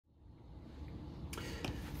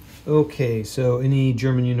Okay, so any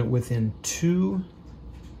German unit within 2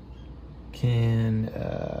 can...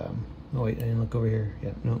 oh wait, I didn't look over here.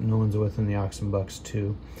 Yeah, no one's within the Ox and Bucks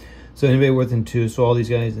 2. So anybody within 2, so all these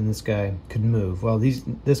guys and this guy could move. Well,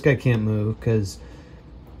 this guy can't move because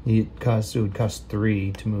it would cost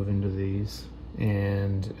 3 to move into these,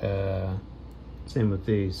 and same with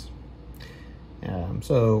these.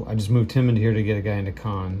 So I just moved him into here to get a guy into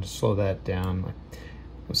con, to slow that down.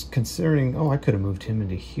 I was considering, oh, I could have moved him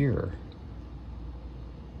into here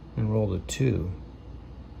and rolled a 2.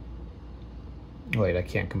 Wait, I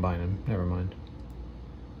can't combine them. Never mind.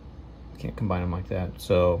 I can't combine them like that.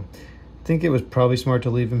 So I think it was probably smart to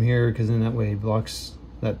leave him here because in that way he blocks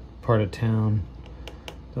that part of town.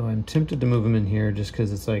 So I'm tempted to move him in here just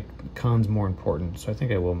because it's like con's more important. So I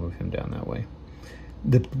think I will move him down that way.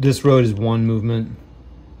 This road is 1 movement.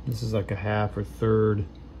 This is like a half or third,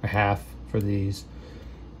 a half for these.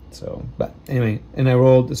 So, but anyway, and I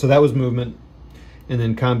rolled, so that was movement. And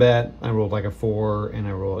then combat, I rolled like a 4, and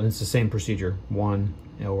and it's the same procedure, 1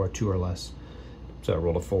 or 2 or less. So I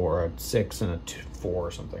rolled a 4, a 6, and a 4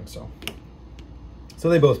 or something. So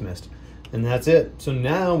they both missed, and that's it. So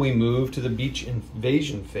now we move to the beach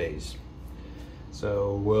invasion phase.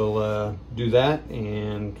 So we'll do that,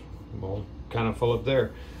 and we'll kind of fill up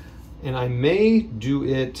there. And I may do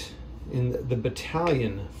it in the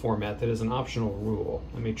battalion format. That is an optional rule.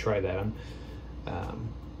 Let me try that.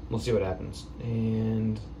 We'll see what happens.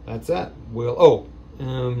 And that's that.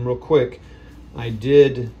 Real quick, I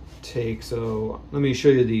did take, so let me show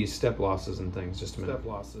you the step losses and things just a minute. Step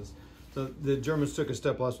losses. So the Germans took a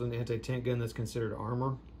step loss with an anti-tank gun that's considered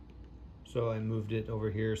armor. So I moved it over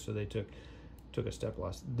here, so they took a step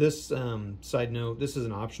loss. This, side note, this is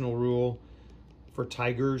an optional rule for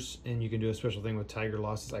Tigers, and you can do a special thing with Tiger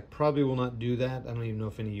losses. I probably will not do that. I don't even know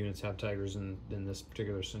if any units have Tigers in this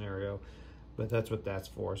particular scenario, but that's what that's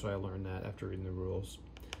for. So I learned that after reading the rules.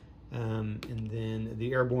 And then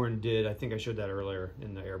the Airborne did, I think I showed that earlier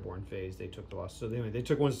in the Airborne phase, they took the loss. So anyway, they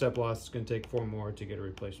took 1 step loss. It's going to take 4 more to get a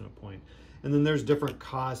replacement point. And then there's different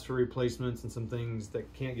costs for replacements and some things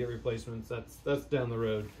that can't get replacements. That's down the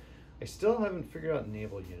road. I still haven't figured out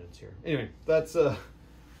naval units here. Anyway, that's,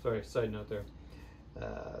 sorry, side note there.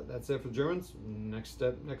 That's it for Germans. Next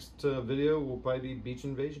video will probably be beach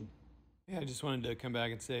invasion. Yeah, I just wanted to come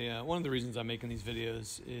back and say one of the reasons I'm making these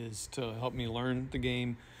videos is to help me learn the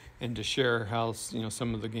game and to share how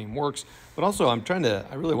some of the game works. But also I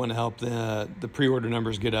really want to help the pre-order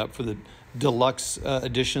numbers get up for the deluxe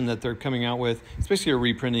edition that they're coming out with. It's basically a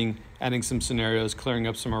reprinting, adding some scenarios, clearing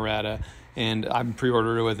up some errata, and I'm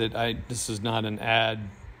pre-ordered with it. This is not an ad.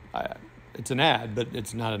 It's an ad, but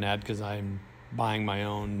it's not an ad because I'm buying my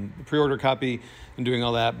own pre-order copy and doing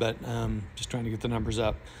all that, but just trying to get the numbers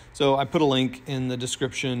up. So I put a link in the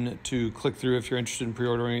description to click through if you're interested in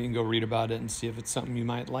pre-ordering. You can go read about it and see if it's something you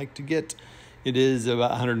might like to get. It is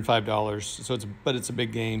about $105, so it's a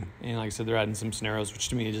big game, and like I said, they're adding some scenarios, which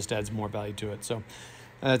to me it just adds more value to it. So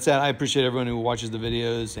that's that. I appreciate everyone who watches the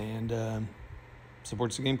videos and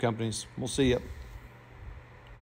supports the game companies. We'll see you.